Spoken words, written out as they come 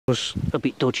Was a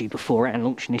bit dodgy beforehand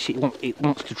launching this. It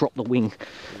wants to drop the wing.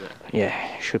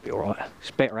 Yeah, it should be alright.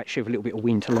 It's better actually with a little bit of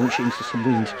wind to launch it into some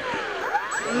wind.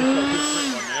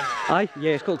 Hey,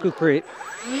 yeah, it's got a good grip.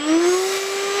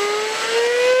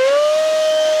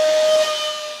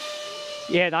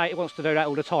 Yeah, no, it wants to do that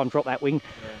all the time, drop that wing.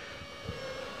 Yeah.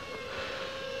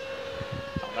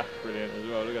 Oh, that's brilliant as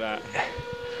well, look at that.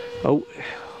 Oh.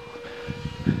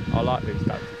 I like these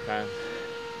types of cams.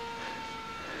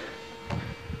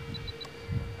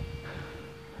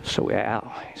 Sort it out.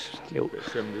 It's a little bit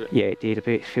trimmed, is it? Yeah, it did a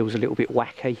bit. It feels a little bit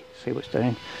wacky. See what's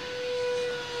doing.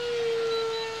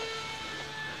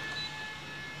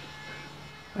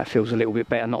 That feels a little bit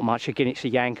better. Not much. Again, it's a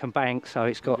yank and bank, so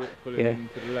it's got. Pull it yeah. in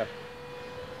to the left.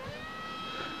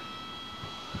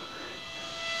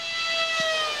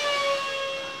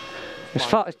 As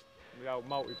far as the old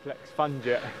multiplex fun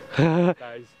jet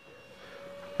days.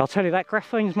 I'll tell you that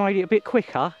graphene's made it a bit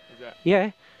quicker. Is it?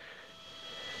 Yeah.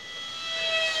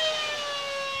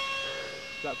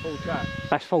 Is that full chat?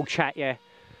 That's full chat, yeah.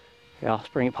 Yeah, let's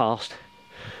bring it past.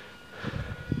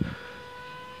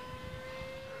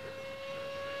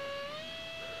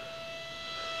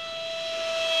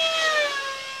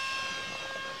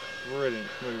 Brilliant,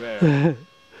 smooth air.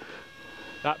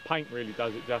 That paint really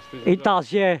does it justice. It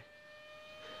does, yeah.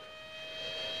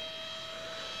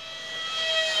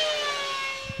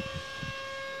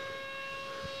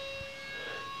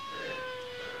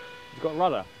 You've got a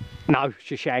rudder? No,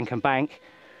 just yank and bank.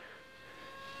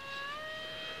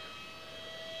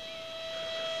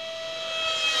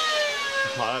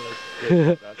 Oh, that looks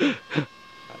good.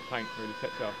 That paint really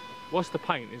sets off. What's the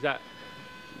paint? Is that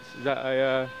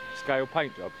a scale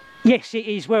paint job? Yes, it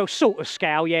is. Well, sort of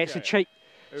scale. Yeah, it's a cheap.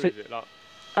 Who is it like?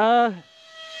 Yeah,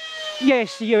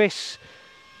 it's the US.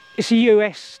 It's a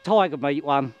US Tiger Meat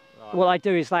one. Right. What they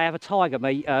do is they have a Tiger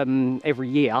Meat every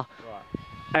year, Right.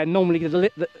 and normally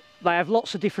they have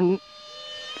lots of different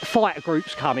fighter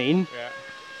groups come in. Yeah.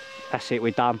 That's it.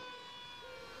 We're done.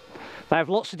 They have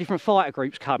lots of different fighter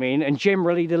groups come in, and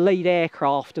generally the lead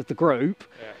aircraft of the group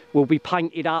will be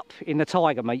painted up in the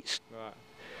Tiger Meats. Right.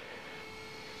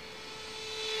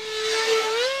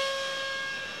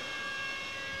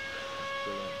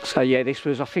 So yeah, this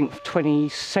was I think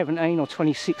 2017 or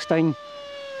 2016.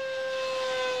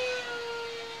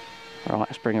 All right,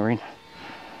 let's bring her in.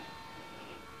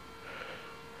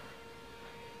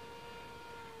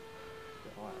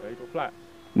 Alright, legal flat.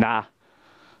 Nah.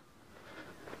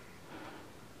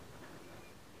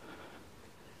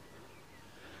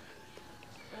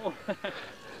 Oh.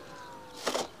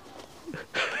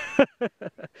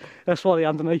 That's why the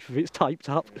underneath of it's taped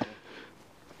up. Yeah.